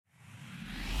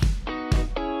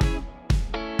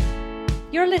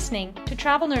You're listening to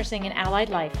Travel Nursing and Allied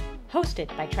Life, hosted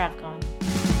by TravCon.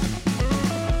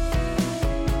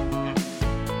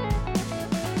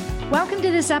 Welcome to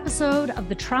this episode of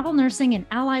the Travel Nursing and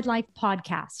Allied Life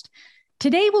podcast.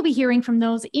 Today, we'll be hearing from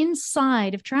those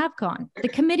inside of TravCon, the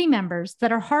committee members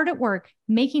that are hard at work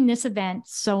making this event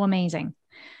so amazing.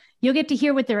 You'll get to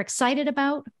hear what they're excited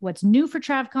about, what's new for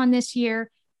TravCon this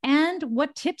year, and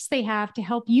what tips they have to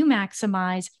help you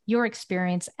maximize your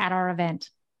experience at our event.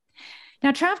 Now,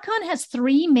 TravCon has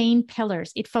three main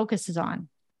pillars it focuses on: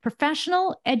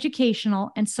 professional,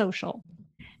 educational, and social.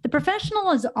 The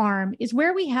professional arm is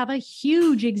where we have a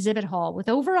huge exhibit hall with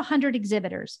over 100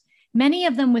 exhibitors, many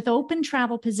of them with open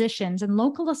travel positions and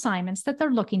local assignments that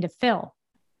they're looking to fill.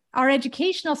 Our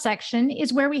educational section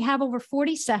is where we have over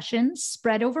 40 sessions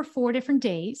spread over 4 different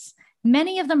days.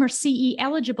 Many of them are CE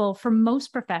eligible for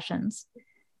most professions.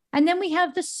 And then we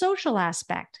have the social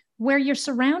aspect, where you're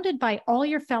surrounded by all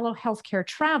your fellow healthcare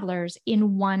travelers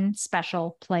in one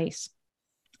special place.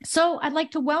 So I'd like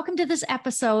to welcome to this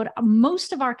episode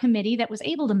most of our committee that was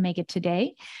able to make it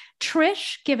today.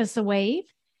 Trish, give us a wave.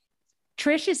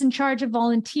 Trish is in charge of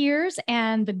volunteers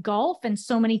and the golf and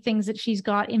so many things that she's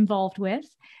got involved with.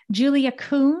 Julia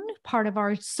Kuhn, part of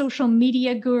our social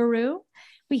media guru.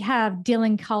 We have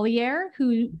Dylan Collier,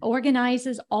 who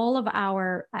organizes all of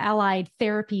our allied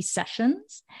therapy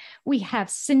sessions. We have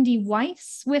Cindy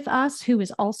Weiss with us, who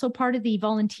is also part of the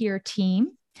volunteer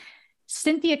team.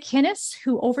 Cynthia Kinnis,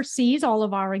 who oversees all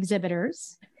of our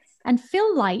exhibitors. And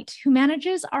Phil Light, who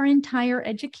manages our entire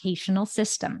educational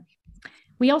system.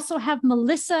 We also have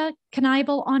Melissa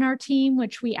Kneibel on our team,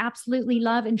 which we absolutely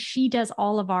love, and she does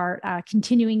all of our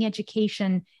continuing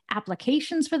education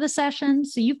applications for the session.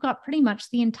 So you've got pretty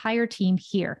much the entire team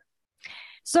here.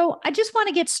 So I just want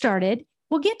to get started.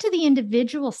 We'll get to the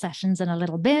individual sessions in a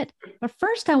little bit, but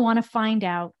first I want to find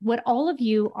out what all of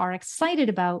you are excited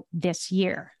about this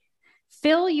year.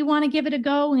 Phil, you want to give it a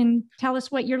go and tell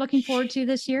us what you're looking forward to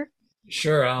this year?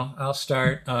 Sure, I'll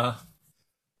start.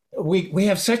 We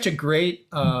have such a great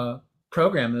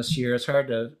program this year. It's hard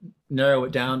to narrow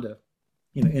it down to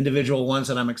individual ones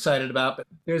that I'm excited about. But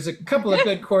there's a couple of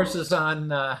good courses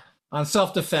on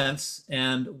self-defense,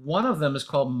 and one of them is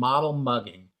called Model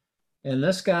Mugging. And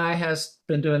this guy has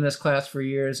been doing this class for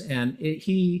years, and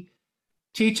he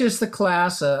teaches the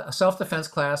class a self-defense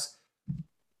class.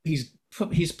 He's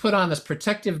put on this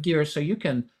protective gear so you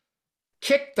can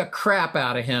kick the crap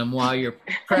out of him while you're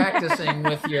practicing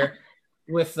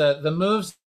with the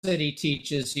moves that he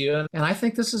teaches you. And I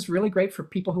think this is really great for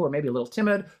people who are maybe a little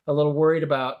timid, a little worried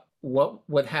about what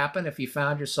would happen if you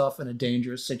found yourself in a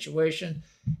dangerous situation.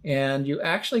 And you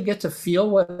actually get to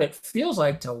feel what it feels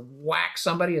like to whack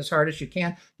somebody as hard as you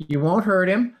can. You won't hurt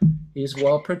him. He's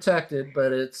well protected,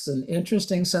 but it's an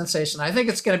interesting sensation. I think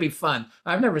it's going to be fun.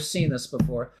 I've never seen this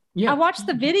before. Yeah. I watched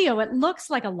the video. It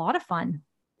looks like a lot of fun.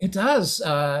 It does.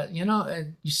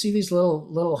 You see these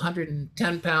little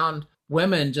 110-pound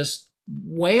women just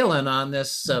wailing on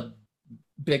this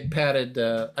big padded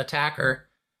attacker,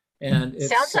 and it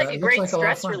sounds like a great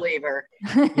stress reliever.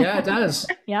 Yeah, it does.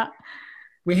 Yeah,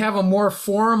 we have a more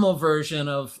formal version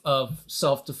of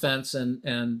self-defense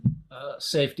and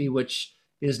safety, which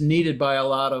is needed by a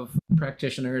lot of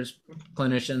practitioners,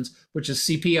 clinicians, which is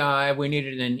CPI. We need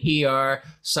it in ER.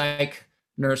 Psych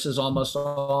nurses almost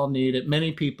all need it.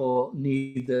 Many people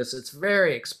need this. It's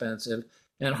very expensive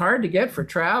and hard to get for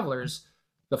travelers.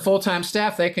 The full-time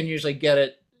staff, they can usually get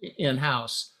it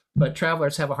in-house, but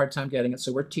travelers have a hard time getting it.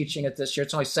 So we're teaching it this year.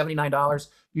 It's only $79.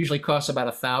 Usually costs about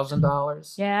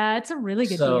 $1,000. Yeah, it's a really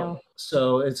good deal.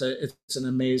 So it's an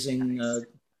amazing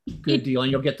good deal,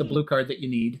 and you'll get the blue card that you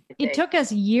need. It took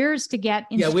us years to get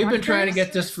instructors. Yeah, we've been trying to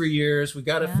get this for years. We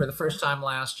got it for the first time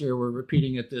last year. We're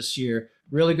repeating it this year.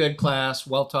 Really good class,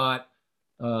 well taught,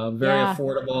 very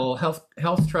affordable.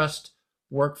 Health Trust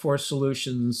Workforce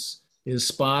Solutions is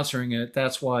sponsoring it.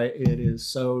 That's why it is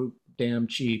so damn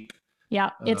cheap.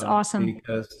 Yeah, it's awesome.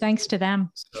 Thanks to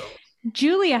them.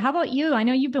 Julia, how about you? I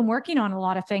know you've been working on a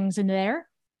lot of things in there.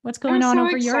 What's going on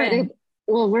over your end?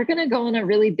 Well, we're going to go on a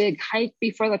really big hike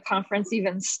before the conference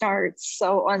even starts.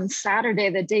 So on Saturday,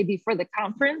 the day before the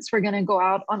conference, we're going to go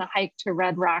out on a hike to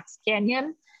Red Rocks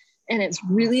Canyon. And it's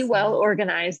really well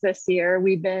organized this year.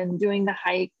 We've been doing the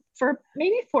hike for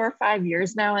maybe 4 or 5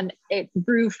 years now. And it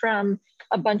grew from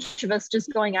a bunch of us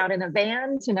just going out in a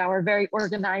van to now we're very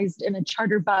organized in a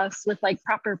charter bus with like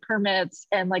proper permits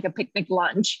and like a picnic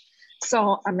lunch.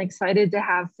 So I'm excited to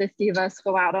have 50 of us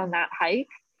go out on that hike.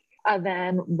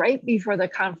 Then right before the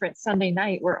conference Sunday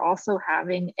night, we're also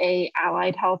having a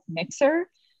allied health mixer.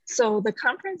 So the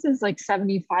conference is like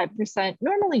 75%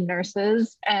 normally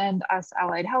nurses and us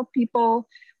allied health people.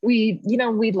 We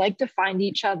like to find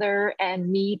each other and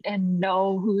meet and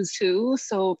know who's who.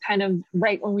 So kind of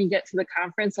right when we get to the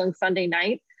conference on Sunday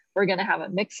night, we're going to have a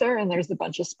mixer and there's a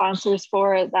bunch of sponsors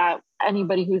for it that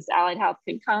anybody who's allied health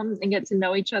can come and get to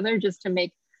know each other just to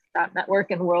make that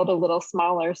network and world a little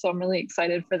smaller. So I'm really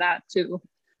excited for that too.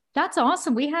 That's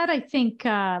awesome. We had, I think,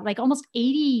 like almost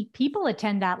 80 people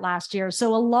attend that last year. So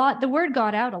the word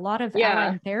got out. A lot of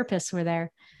allied therapists were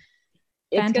there.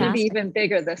 It's going to be even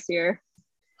bigger this year.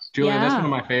 Julia, that's one of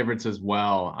my favorites as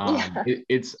well.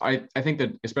 I think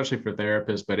that especially for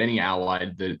therapists, but any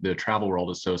allied, the travel world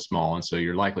is so small. And so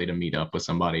you're likely to meet up with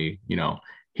somebody,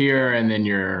 here, and then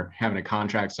you're having a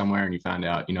contract somewhere and you find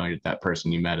out, that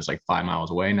person you met is like 5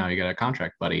 miles away. Now you got a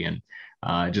contract buddy. And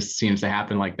it just seems to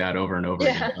happen like that over and over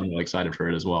again. I'm really excited for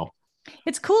it as well.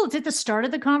 It's cool. It's at the start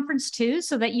of the conference too,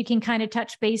 so that you can kind of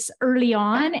touch base early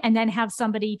on and then have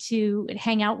somebody to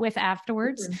hang out with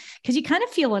afterwards, because you kind of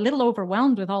feel a little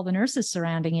overwhelmed with all the nurses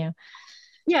surrounding you.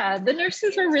 Yeah, the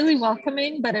nurses are really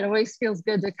welcoming, but it always feels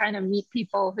good to kind of meet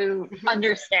people who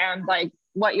understand like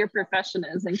what your profession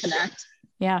is and connect.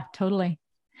 Yeah, totally.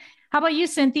 How about you,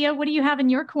 Cynthia? What do you have in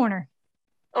your corner?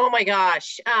 Oh my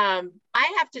gosh.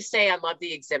 I have to say I love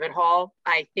the exhibit hall.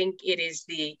 I think it is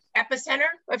the epicenter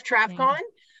of TravCon.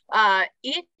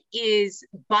 It is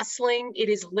bustling. It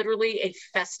is literally a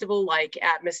festival-like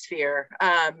atmosphere.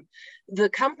 The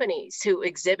companies who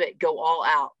exhibit go all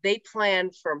out. They plan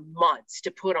for months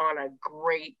to put on a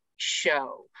great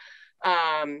show.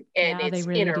 It's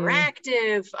really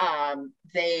interactive.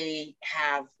 They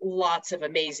have lots of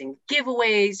amazing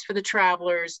giveaways for the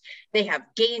travelers. They have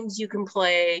games you can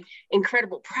play,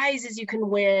 incredible prizes you can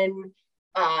win.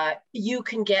 You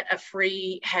can get a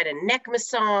free head and neck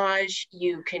massage.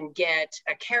 You can get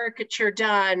a caricature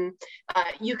done.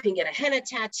 You can get a henna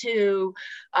tattoo.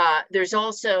 There's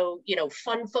also,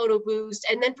 fun photo booths,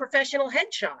 and then professional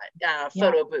headshot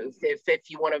photo booth if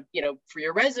you want to, for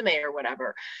your resume or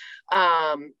whatever.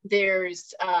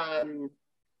 There's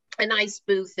a nice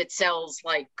booth that sells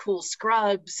like cool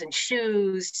scrubs and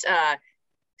shoes.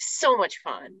 So much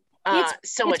fun.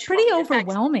 It's pretty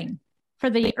overwhelming. For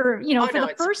the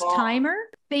first timer,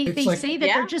 they say that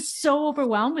they're just so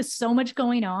overwhelmed with so much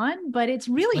going on, but it's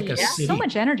really so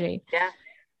much energy. Yeah,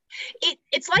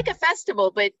 it's like a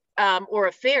festival, but or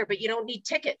a fair, but you don't need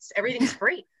tickets. Everything's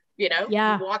free. You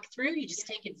walk through, you just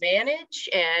take advantage,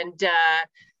 and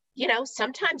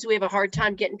sometimes we have a hard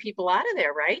time getting people out of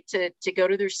there, right? To go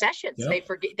to their sessions. Yep.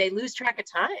 They lose track of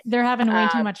time. They're having way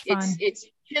too much fun. It's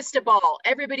just a ball.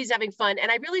 Everybody's having fun,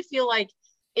 and I really feel like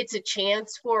it's a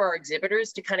chance for our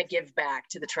exhibitors to kind of give back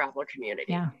to the traveler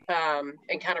community and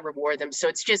kind of reward them. So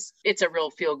it's a real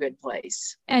feel-good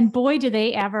place. And boy, do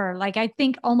they ever, I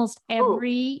think almost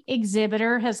every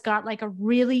exhibitor has got like a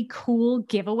really cool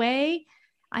giveaway.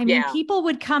 I mean, people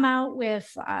would come out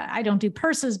with, I don't do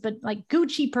purses, but like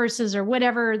Gucci purses or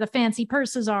whatever the fancy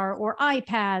purses are, or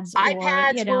iPads.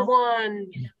 iPads were one.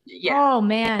 Yeah. Oh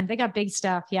man, they got big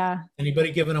stuff. Yeah.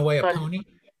 Anybody giving away a pony?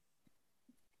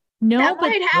 No, that but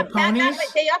might have,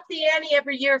 they up the ante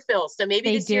every year, Phil. So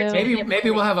maybe this year. Maybe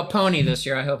we'll have a pony this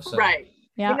year. I hope so. Right.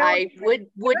 Yeah. I would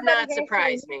not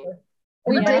surprise me.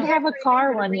 We did have a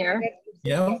car one year.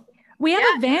 Yeah. We have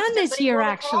a van this year,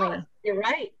 actually. You're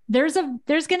right. There's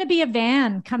going to be a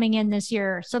van coming in this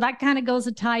year. So that kind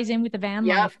of ties in with the van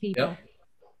life people. Yep.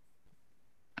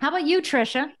 How about you,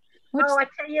 Trisha? I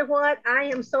tell you what, I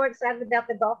am so excited about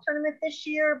the golf tournament this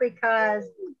year because,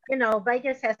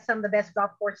 Vegas has some of the best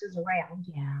golf courses around.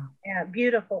 Yeah.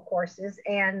 Beautiful courses.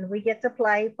 And we get to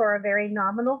play for a very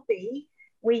nominal fee.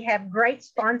 We have great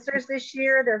sponsors this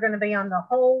year. They're going to be on the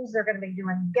holes. They're going to be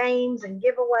doing games and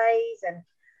giveaways, and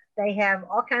they have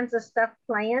all kinds of stuff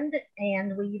planned.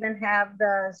 And we even have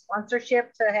the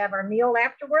sponsorship to have our meal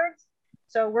afterwards.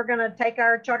 So we're going to take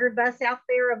our chartered bus out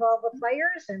there of all the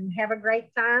players and have a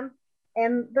great time.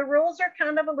 And the rules are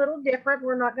kind of a little different.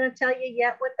 We're not going to tell you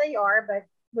yet what they are, but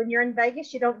when you're in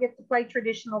Vegas, you don't get to play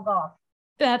traditional golf.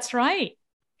 That's right.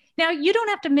 Now, you don't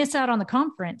have to miss out on the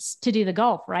conference to do the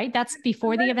golf, right? That's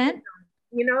before the event?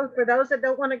 For those that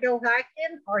don't want to go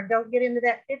hiking or don't get into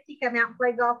that 50, come out and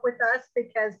play golf with us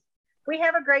because we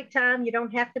have a great time. You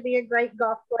don't have to be a great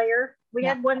golf player. We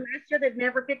had one master that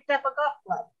never picked up a golf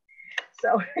club.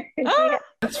 So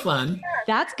that's fun.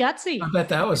 That's gutsy. I bet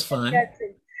that was fun.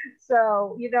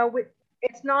 So,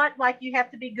 it's not like you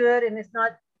have to be good, and it's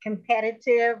not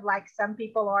competitive like some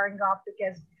people are in golf,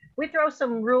 because we throw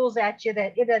some rules at you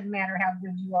that it doesn't matter how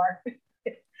good you are.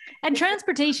 And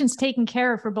transportation's taken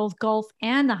care of for both golf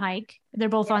and the hike. They're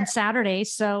both on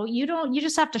Saturdays. So you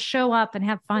just have to show up and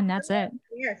have fun. That's it.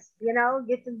 Yes.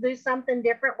 Get to do something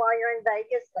different while you're in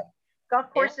Vegas. But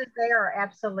golf courses there are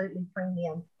absolutely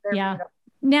premium. They're beautiful.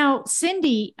 Now,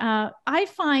 Cindy, I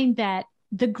find that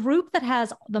the group that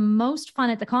has the most fun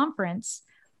at the conference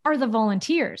are the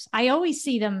volunteers. I always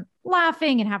see them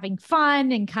laughing and having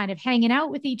fun and kind of hanging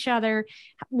out with each other.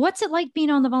 What's it like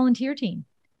being on the volunteer team?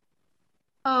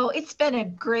 Oh, it's been a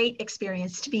great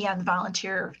experience to be on the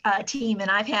volunteer team,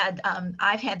 and I've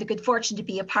had the good fortune to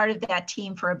be a part of that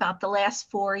team for about the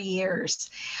last 4 years,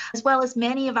 as well as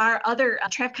many of our other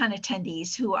TravCon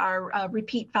attendees who are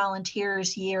repeat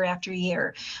volunteers year after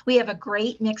year. We have a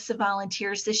great mix of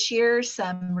volunteers this year,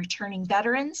 some returning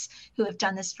veterans who have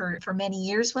done this for many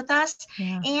years with us,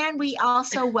 and we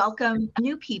also welcome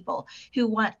new people who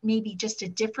want maybe just a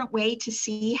different way to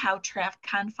see how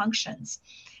TravCon functions.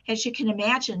 As you can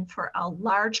imagine, for a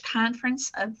large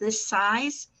conference of this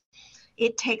size,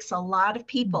 it takes a lot of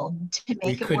people to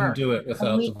make it work. We couldn't do it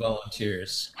without the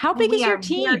volunteers. How big is your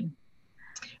team?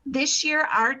 This year,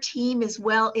 our team is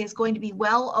going to be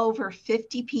well over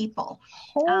 50 people.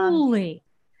 Holy.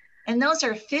 And those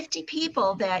are 50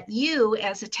 people that you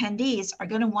as attendees are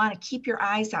going to want to keep your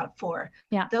eyes out for.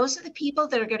 Yeah. Those are the people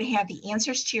that are going to have the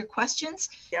answers to your questions,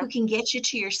 who can get you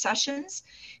to your sessions,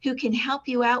 who can help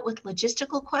you out with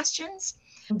logistical questions.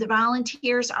 The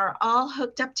volunteers are all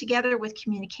hooked up together with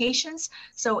communications.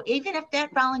 So even if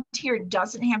that volunteer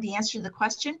doesn't have the answer to the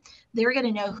question, they're going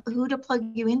to know who to plug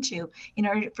you into in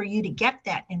order for you to get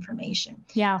that information.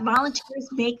 Yeah. The volunteers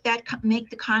make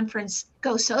the conference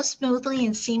go so smoothly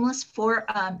and seamless for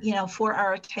our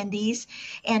attendees,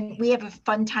 and we have a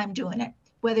fun time doing it.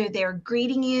 Whether they're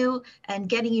greeting you and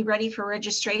getting you ready for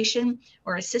registration,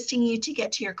 or assisting you to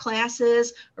get to your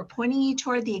classes, or pointing you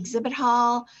toward the exhibit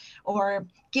hall, or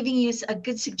giving you a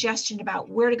good suggestion about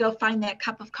where to go find that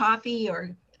cup of coffee,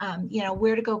 or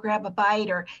where to go grab a bite,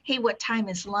 or hey, what time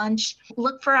is lunch?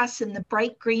 Look for us in the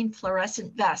bright green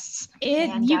fluorescent vests.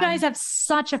 You guys have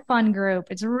such a fun group.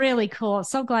 It's really cool.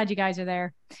 So glad you guys are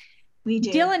there. We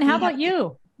do. Dylan, how about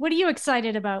you? What are you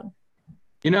excited about?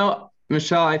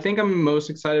 Michelle, I think I'm most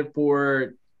excited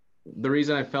for the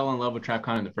reason I fell in love with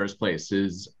TravCon in the first place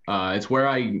is it's where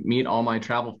I meet all my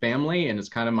travel family, and it's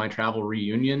kind of my travel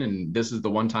reunion. And this is the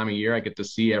one time a year I get to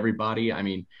see everybody. I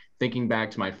mean, thinking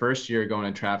back to my first year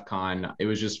going to TravCon, it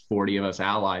was just 40 of us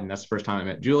allied. And that's the first time I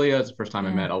met Julia. It's the first time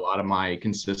I met a lot of my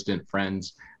consistent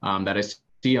friends that I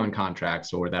see on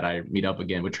contracts, or that I meet up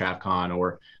again with TravCon,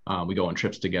 or we go on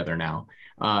trips together now.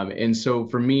 And so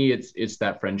for me, it's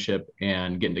that friendship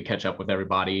and getting to catch up with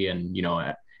everybody. And,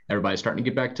 everybody's starting to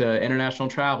get back to international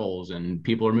travels, and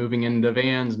people are moving into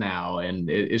vans now. And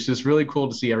it's just really cool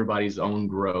to see everybody's own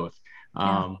growth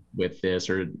with this,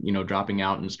 or, dropping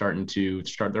out and starting to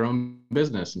start their own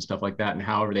business and stuff like that. And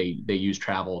however they use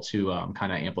travel to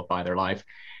kind of amplify their life.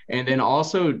 And then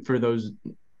also for those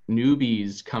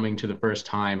newbies coming to the first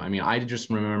time, I mean, I just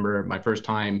remember my first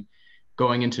time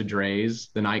going into Drai's,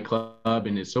 the nightclub,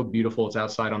 and it's so beautiful. It's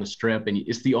outside on the strip, and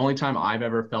it's the only time I've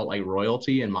ever felt like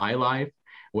royalty in my life,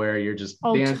 where you're just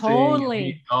dancing.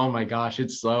 Totally. Oh my gosh,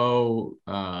 it's so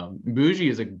bougie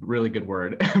is a really good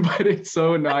word, but it's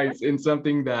so nice, and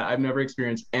something that I've never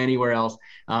experienced anywhere else,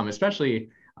 especially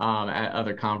at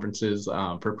other conferences,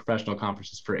 for professional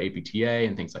conferences for APTA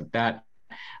and things like that.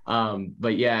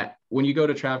 But yeah, when you go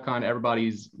to TravCon,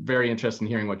 everybody's very interested in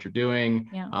hearing what you're doing.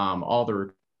 All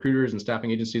the recruiters and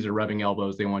staffing agencies are rubbing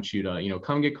elbows. They want you to,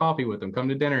 come get coffee with them, come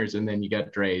to dinners, and then you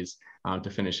get Drai's to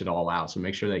finish it all out. So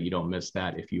make sure that you don't miss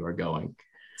that if you are going.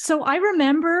 So I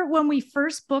remember when we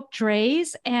first booked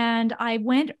Drai's, and I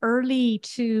went early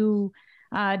to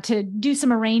do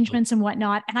some arrangements and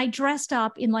whatnot. And I dressed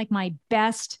up in like my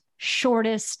best,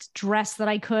 shortest dress that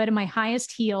I could and my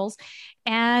highest heels.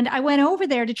 And I went over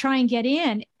there to try and get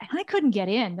in, and I couldn't get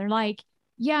in. They're like,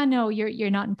 yeah, no, you're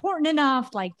not important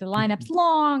enough. Like the lineup's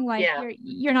long, like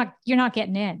you're not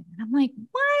getting in. And I'm like,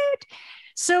 what?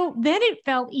 So then it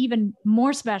felt even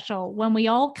more special when we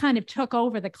all kind of took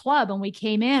over the club and we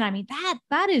came in. I mean,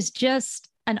 that is just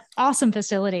an awesome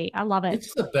facility. I love it.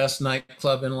 It's the best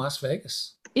nightclub in Las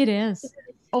Vegas. It is.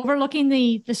 Overlooking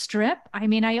the strip. I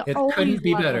mean, it couldn't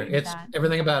be better. It's that.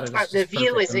 Everything about it. The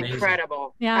view is amazing.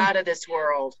 Incredible. Yeah. Out of this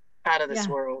world.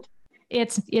 World.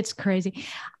 It's crazy.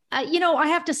 I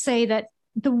have to say that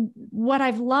what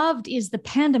I've loved is the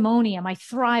pandemonium. I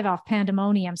thrive off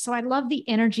pandemonium. So I love the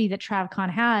energy that TravCon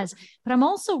has, but I'm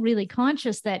also really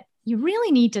conscious that you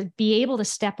really need to be able to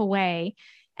step away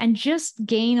and just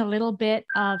gain a little bit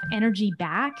of energy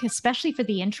back, especially for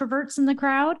the introverts in the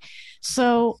crowd.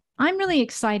 So I'm really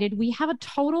excited. We have a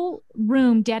total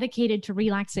room dedicated to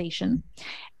relaxation.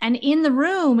 And in the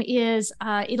room is,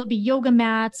 it'll be yoga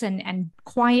mats and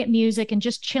quiet music and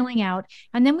just chilling out.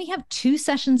 And then we have 2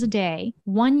 sessions a day,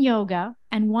 1 yoga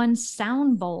and 1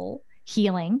 sound bowl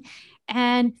healing.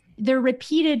 And they're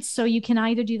repeated, so you can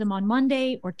either do them on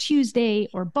Monday or Tuesday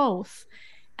or both.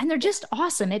 And they're just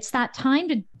awesome. It's that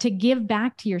time to give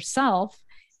back to yourself,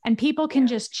 and people can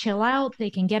just chill out. They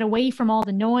can get away from all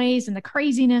the noise and the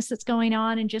craziness that's going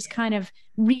on and just kind of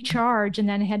recharge and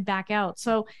then head back out.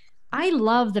 So I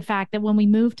love the fact that when we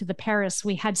moved to the Paris,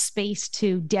 we had space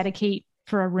to dedicate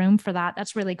for a room for that.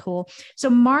 That's really cool.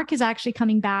 So Mark is actually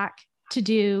coming back to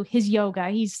do his yoga.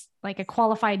 He's like a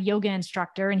qualified yoga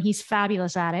instructor and he's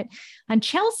fabulous at it. And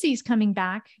Chelsea's coming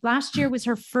back. Last year was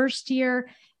her first year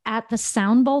at the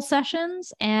sound bowl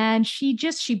sessions, and she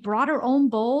brought her own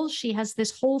bowls. She has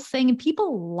this whole thing and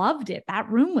people loved it. That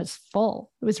room was full.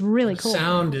 It was really cool.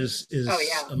 Sound is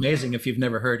amazing. If you've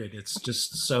never heard it, it's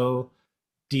just so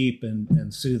deep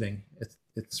and soothing.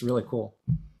 It's really cool.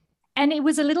 And it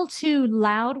was a little too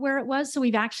loud where it was. So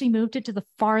we've actually moved it to the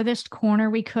farthest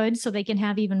corner we could so they can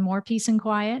have even more peace and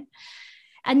quiet.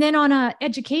 And then on an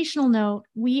educational note,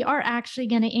 we are actually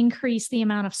going to increase the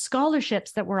amount of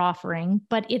scholarships that we're offering,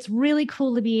 but it's really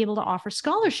cool to be able to offer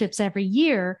scholarships every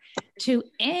year to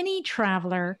any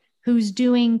traveler who's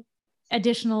doing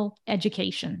additional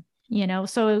education.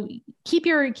 So keep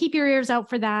your ears out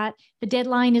for that. The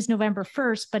deadline is November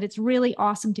 1st, but it's really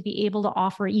awesome to be able to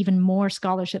offer even more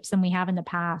scholarships than we have in the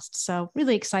past. So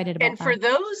really excited about that. And for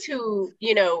those who,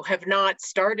 have not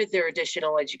started their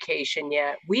additional education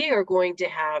yet, we are going to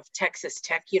have Texas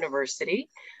Tech University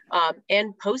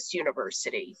and Post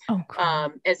University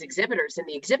as exhibitors in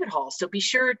the exhibit hall. So be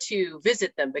sure to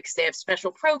visit them because they have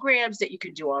special programs that you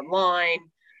can do online.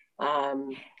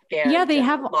 They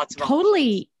have lots of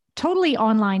totally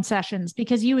online sessions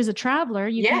because you as a traveler,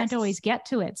 you can't always get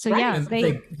to it. So that's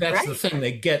the thing.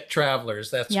 They get travelers.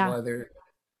 That's why they're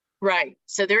right.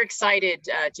 So they're excited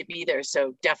to be there.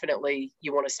 So definitely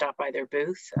you want to stop by their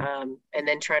booth and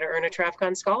then try to earn a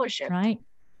TravCon scholarship. Right.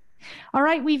 All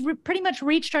right. We've pretty much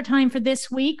reached our time for this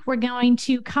week. We're going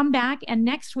to come back and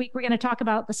next week we're going to talk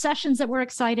about the sessions that we're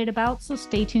excited about. So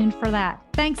stay tuned for that.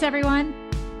 Thanks, everyone.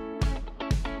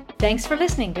 Thanks for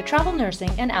listening to Travel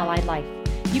Nursing and Allied Life.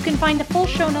 You can find the full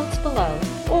show notes below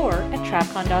or at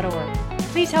travcon.org.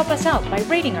 Please help us out by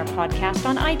rating our podcast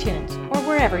on iTunes or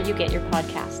wherever you get your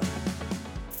podcasts.